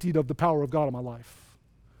felt emptied of the power of God in my life.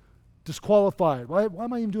 Disqualified. Why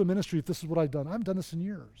am I even doing ministry if this is what I've done? I haven't done this in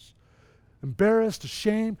years. Embarrassed,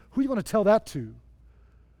 ashamed. Who are you going to tell that to?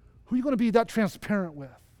 Who are you going to be that transparent with?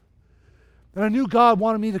 And I knew God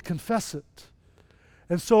wanted me to confess it.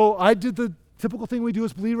 And so I did the typical thing we do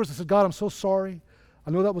as believers. I said, God, I'm so sorry.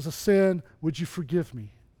 I know that was a sin. Would you forgive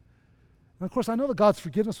me? And of course, I know that God's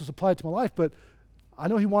forgiveness was applied to my life, but I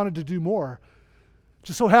know he wanted to do more.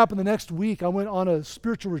 Just so happened the next week, I went on a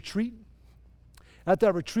spiritual retreat. At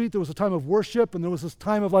that retreat, there was a time of worship, and there was this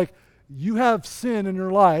time of like, you have sin in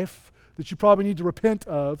your life that you probably need to repent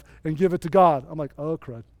of and give it to God. I'm like, oh,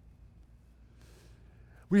 crud.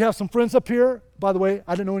 We have some friends up here. By the way,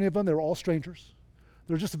 I didn't know any of them. They were all strangers.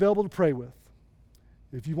 They're just available to pray with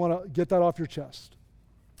if you want to get that off your chest.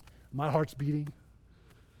 My heart's beating.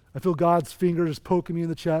 I feel God's finger just poking me in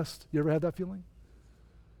the chest. You ever had that feeling?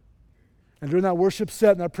 And during that worship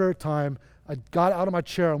set and that prayer time, I got out of my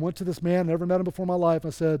chair. I went to this man, never met him before in my life. I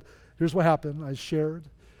said, here's what happened. I shared.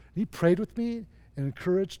 And he prayed with me and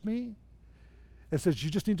encouraged me and says, you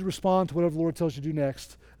just need to respond to whatever the Lord tells you to do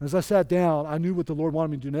next. And as I sat down, I knew what the Lord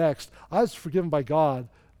wanted me to do next. I was forgiven by God,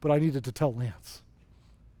 but I needed to tell Lance.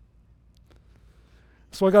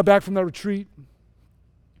 So I got back from that retreat,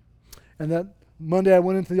 and that Monday I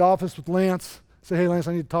went into the office with Lance. I said, hey, Lance,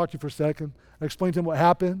 I need to talk to you for a second. I explained to him what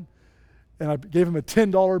happened, and I gave him a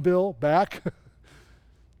 $10 bill back.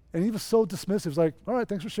 And he was so dismissive. He was like, all right,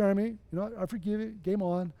 thanks for sharing me. I forgive you. Game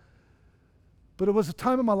on. But it was a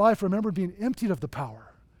time in my life I remember being emptied of the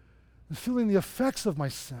power and feeling the effects of my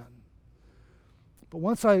sin. But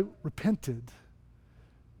once I repented,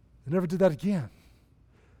 I never did that again.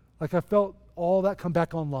 Like I felt all that come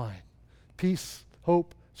back online. Peace,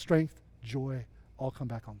 hope, strength, joy, all come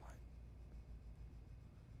back online.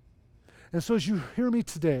 And so as you hear me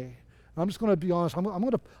today, I'm just going to be honest. I'm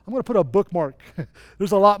going to put a bookmark.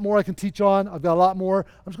 There's a lot more I can teach on. I've got a lot more.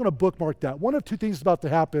 I'm just going to bookmark that. One of two things is about to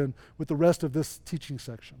happen with the rest of this teaching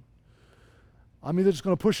section. I'm either just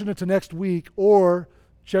going to push it into next week, or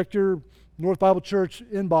check your North Bible Church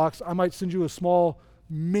inbox. I might send you a small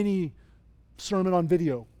mini sermon on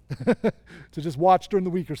video to just watch during the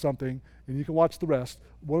week or something, and you can watch the rest.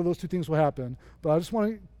 One of those two things will happen. But I just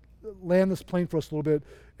want to land this plane for us a little bit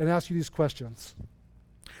and ask you these questions.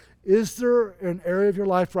 Is there an area of your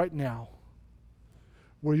life right now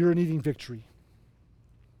where you're needing victory?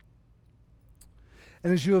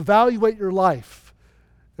 And as you evaluate your life,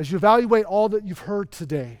 as you evaluate all that you've heard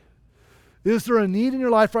today, is there a need in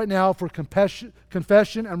your life right now for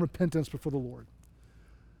confession and repentance before the Lord?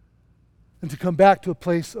 And to come back to a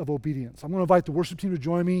place of obedience. I'm going to invite the worship team to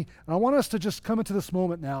join me, and I want us to just come into this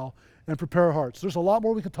moment now and prepare our hearts. There's a lot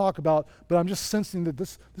more we could talk about, but I'm just sensing that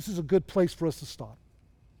this is a good place for us to stop.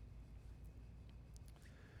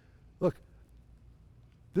 Look,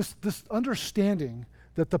 this understanding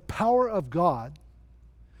that the power of God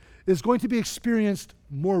is going to be experienced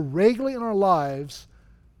more regularly in our lives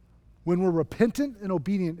when we're repentant and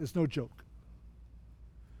obedient is no joke.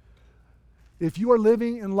 If you are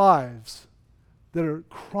living in lives that are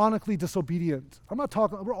chronically disobedient, I'm not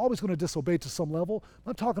talking, we're always going to disobey to some level. I'm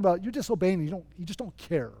not talking about you're disobeying and you just don't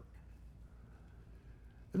care.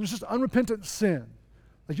 And there's just unrepentant sin.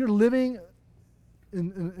 Like you're living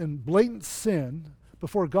in blatant sin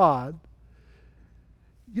before God.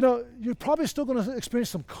 You know, you're probably still going to experience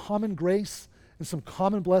some common grace and some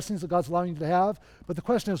common blessings that God's allowing you to have. But the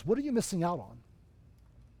question is, what are you missing out on?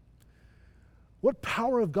 What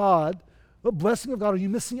power of God, what blessing of God are you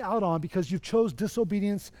missing out on because you've chose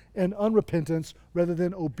disobedience and unrepentance rather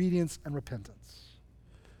than obedience and repentance?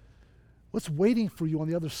 What's waiting for you on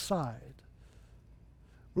the other side?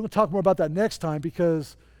 We're going to talk more about that next time,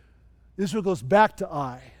 because Israel goes back to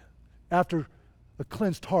Ai after a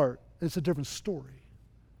cleansed heart. It's a different story.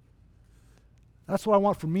 That's what I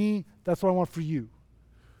want for me. That's what I want for you.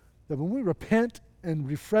 That when we repent and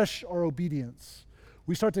refresh our obedience,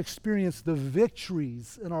 we start to experience the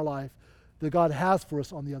victories in our life that God has for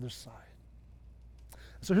us on the other side.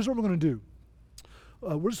 So here's what we're going to do.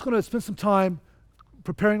 We're just going to spend some time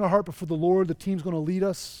preparing our heart before the Lord. The team's going to lead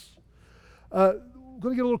us. We're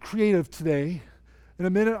going to get a little creative today. In a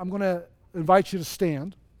minute, I'm going to invite you to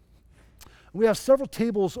stand. We have several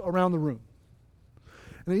tables around the room.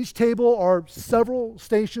 And each table are several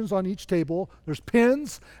stations on each table. There's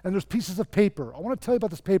pens and there's pieces of paper. I want to tell you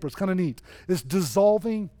about this paper. It's kind of neat. It's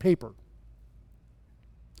dissolving paper.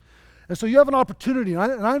 And so you have an opportunity,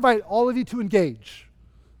 and I invite all of you to engage.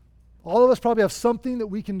 All of us probably have something that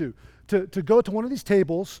we can do to go to one of these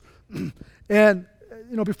tables and,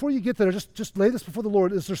 you know, before you get there, just lay this before the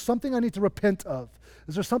Lord. Is there something I need to repent of?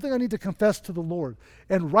 Is there something I need to confess to the Lord?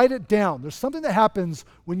 And write it down. There's something that happens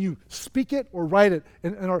when you speak it or write it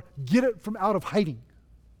or get it from out of hiding.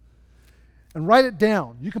 And write it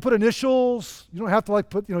down. You can put initials. You don't have to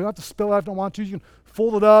you don't have to spell it out if you don't want to. You can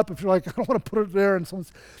fold it up if you're like, I don't want to put it there.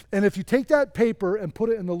 And if you take that paper and put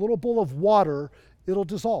it in the little bowl of water, it'll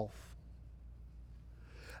dissolve.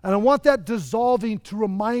 And I want that dissolving to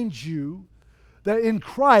remind you that in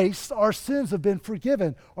Christ, our sins have been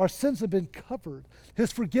forgiven. Our sins have been covered.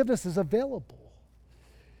 His forgiveness is available.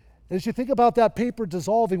 And as you think about that paper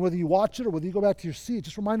dissolving, whether you watch it or whether you go back to your seat,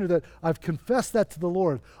 just a reminder that I've confessed that to the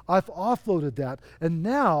Lord. I've offloaded that. And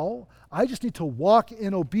now I just need to walk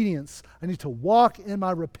in obedience. I need to walk in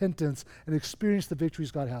my repentance and experience the victories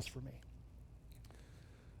God has for me.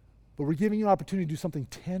 But we're giving you an opportunity to do something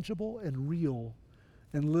tangible and real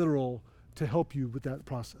and literal to help you with that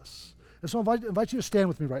process. And so I invite you to stand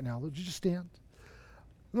with me right now. Would you just stand?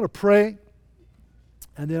 I'm going to pray,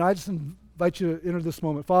 and then I just invite you to enter this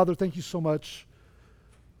moment. Father, thank you so much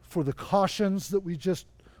for the cautions that we just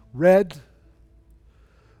read,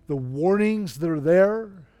 the warnings that are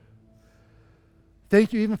there.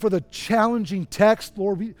 Thank you even for the challenging text.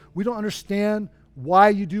 Lord, we don't understand why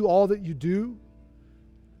you do all that you do.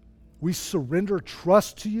 We surrender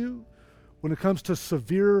trust to you when it comes to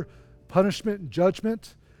severe punishment and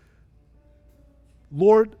judgment.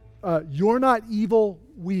 Lord, you're not evil,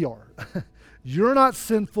 we are. You're not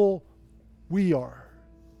sinful, we are.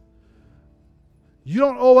 You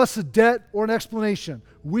don't owe us a debt or an explanation.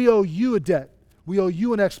 We owe you a debt. We owe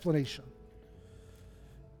you an explanation.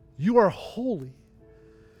 You are holy.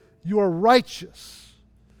 You are righteous.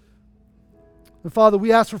 And Father,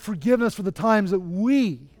 we ask for forgiveness for the times that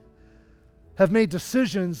we have made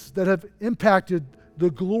decisions that have impacted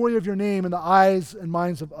the glory of your name in the eyes and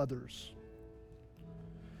minds of others.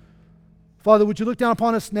 Father, would you look down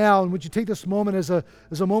upon us now, and would you take this moment as a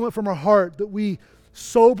moment from our heart that we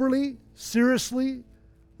soberly, seriously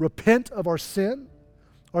repent of our sin,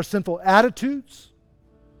 our sinful attitudes,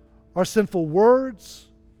 our sinful words,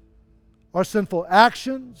 our sinful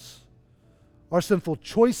actions, our sinful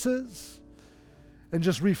choices, and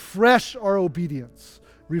just refresh our obedience,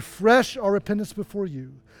 refresh our repentance before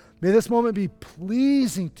you. May this moment be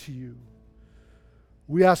pleasing to you.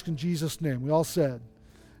 We ask in Jesus' name. We all said,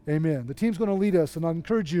 amen. The team's going to lead us, and I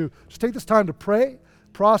encourage you, just take this time to pray,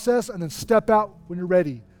 process, and then step out when you're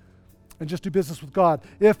ready and just do business with God.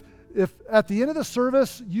 If at the end of the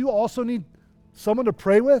service you also need someone to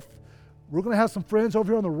pray with, we're going to have some friends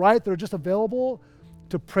over here on the right that are just available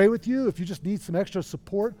to pray with you if you just need some extra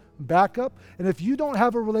support and backup. And if you don't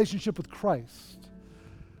have a relationship with Christ,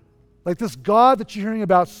 like this God that you're hearing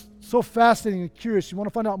about, so fascinating and curious, you want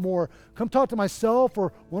to find out more, come talk to myself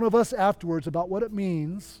or one of us afterwards about what it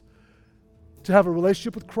means to have a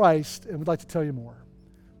relationship with Christ, and we'd like to tell you more.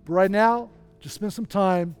 But right now, just spend some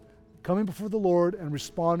time coming before the Lord and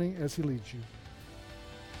responding as He leads you.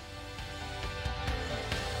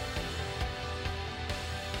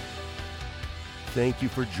 Thank you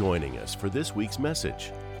for joining us for this week's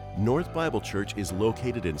message. North Bible Church is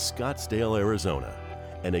located in Scottsdale, Arizona,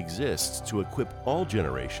 and exists to equip all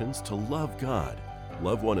generations to love God,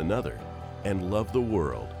 love one another, and love the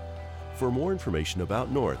world. For more information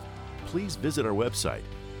about North, please visit our website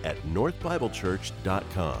at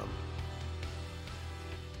northbiblechurch.com.